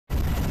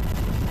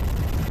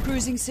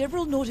Cruising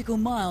several nautical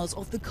miles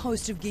off the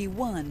coast of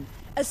Guiwan,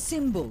 a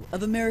symbol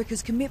of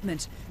America's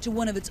commitment to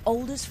one of its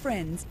oldest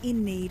friends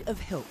in need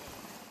of help.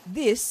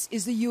 This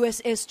is the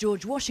USS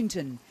George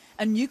Washington,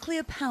 a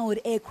nuclear-powered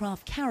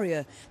aircraft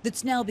carrier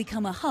that's now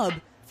become a hub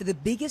for the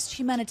biggest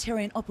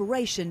humanitarian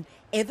operation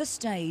ever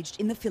staged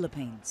in the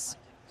Philippines.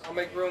 I'll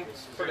make room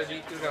for the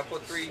D2 and I'll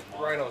put 3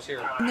 rhinos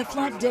here. In the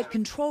flight deck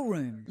control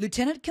room,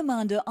 Lieutenant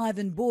Commander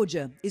Ivan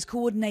Borja is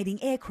coordinating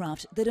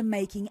aircraft that are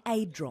making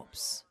aid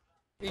drops.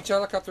 Each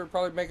helicopter will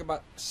probably make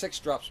about 6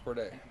 drops per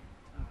day.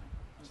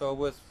 So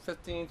with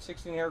 15,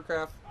 16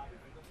 aircraft,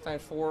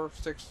 times 4,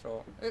 6,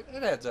 so it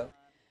adds up.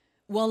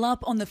 While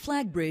up on the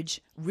flag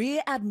bridge,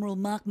 Rear Admiral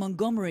Mark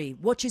Montgomery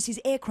watches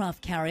his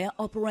aircraft carrier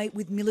operate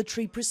with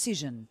military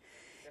precision.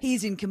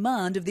 He's in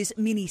command of this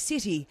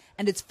mini-city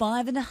and its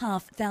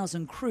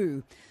 5,500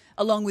 crew,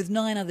 along with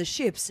 9 other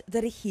ships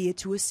that are here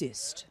to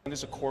assist. It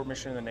is a core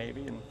mission in the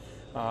Navy,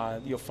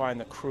 and you'll find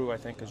the crew, I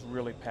think, is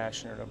really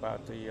passionate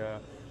about the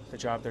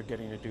job they're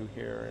getting to do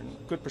here. And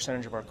a good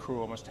percentage of our crew,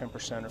 almost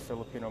 10%, are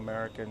Filipino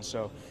Americans,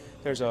 so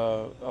there's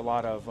a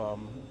lot of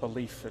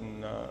belief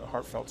and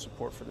heartfelt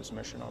support for this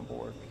mission on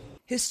board.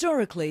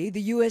 Historically,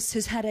 the US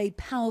has had a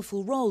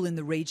powerful role in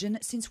the region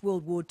since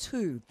World War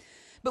II.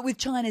 But with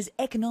China's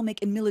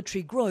economic and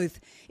military growth,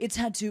 it's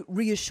had to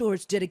reassure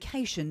its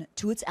dedication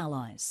to its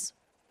allies.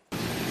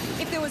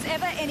 If there was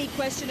ever any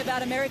question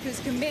about America's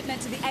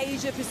commitment to the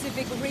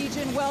Asia-Pacific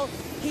region, well,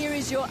 here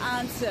is your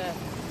answer.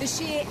 The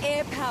sheer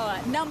air power,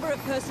 number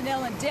of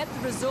personnel and depth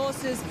of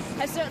resources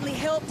has certainly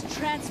helped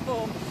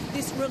transform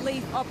this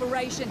relief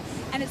operation.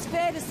 And it's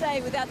fair to say,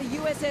 without the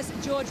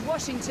USS George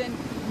Washington,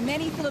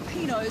 many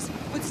Filipinos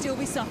would still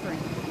be suffering.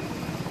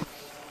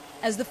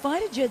 As the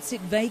fighter jets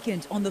sit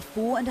vacant on the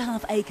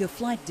 4.5-acre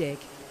flight deck,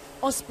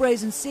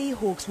 Ospreys and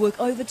Seahawks work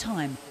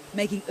overtime,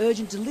 making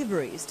urgent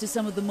deliveries to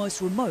some of the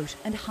most remote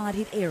and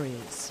hard-hit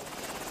areas.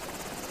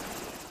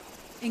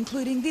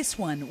 Including this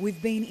one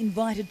we've been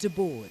invited to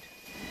board.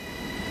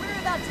 We're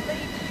about to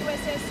leave the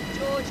USS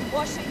George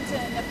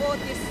Washington aboard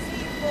this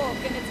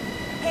Seahawk, and it's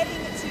heading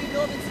to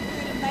northern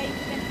Cebu to make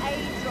an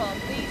aid drop.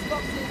 These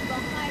boxes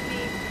behind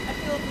me are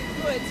filled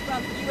with goods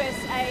from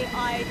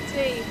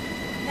USAID.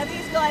 Now,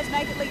 these guys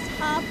make at least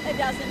half a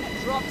dozen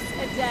drops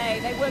a day.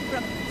 They work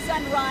from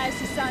sunrise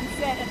to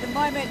sunset. At the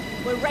moment,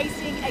 we're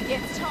racing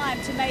against time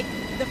to make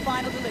the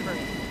final delivery.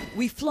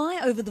 We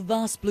fly over the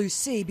vast blue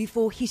sea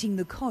before hitting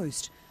the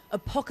coast,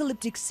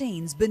 apocalyptic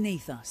scenes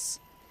beneath us.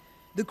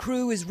 The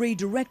crew is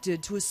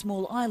redirected to a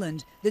small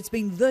island that's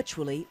been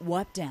virtually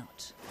wiped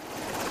out.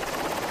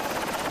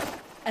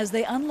 As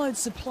they unload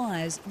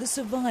supplies, the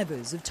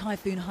survivors of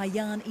Typhoon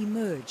Haiyan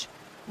emerge.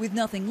 With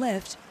nothing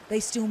left, they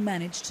still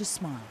manage to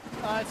smile.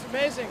 It's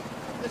amazing.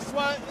 This is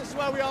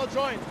why we all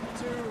joined,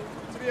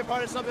 to be a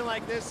part of something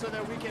like this so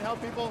that we can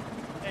help people.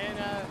 And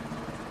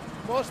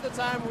most of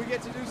the time we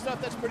get to do stuff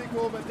that's pretty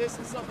cool, but this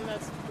is something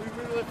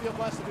we really feel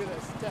blessed to do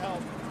this, to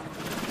help.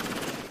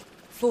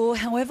 For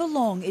however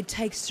long it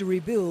takes to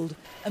rebuild,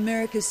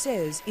 America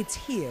says it's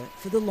here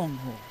for the long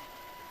haul.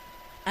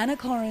 Anna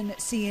Corin,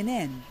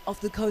 CNN,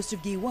 off the coast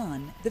of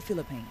Guiwan, the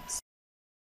Philippines.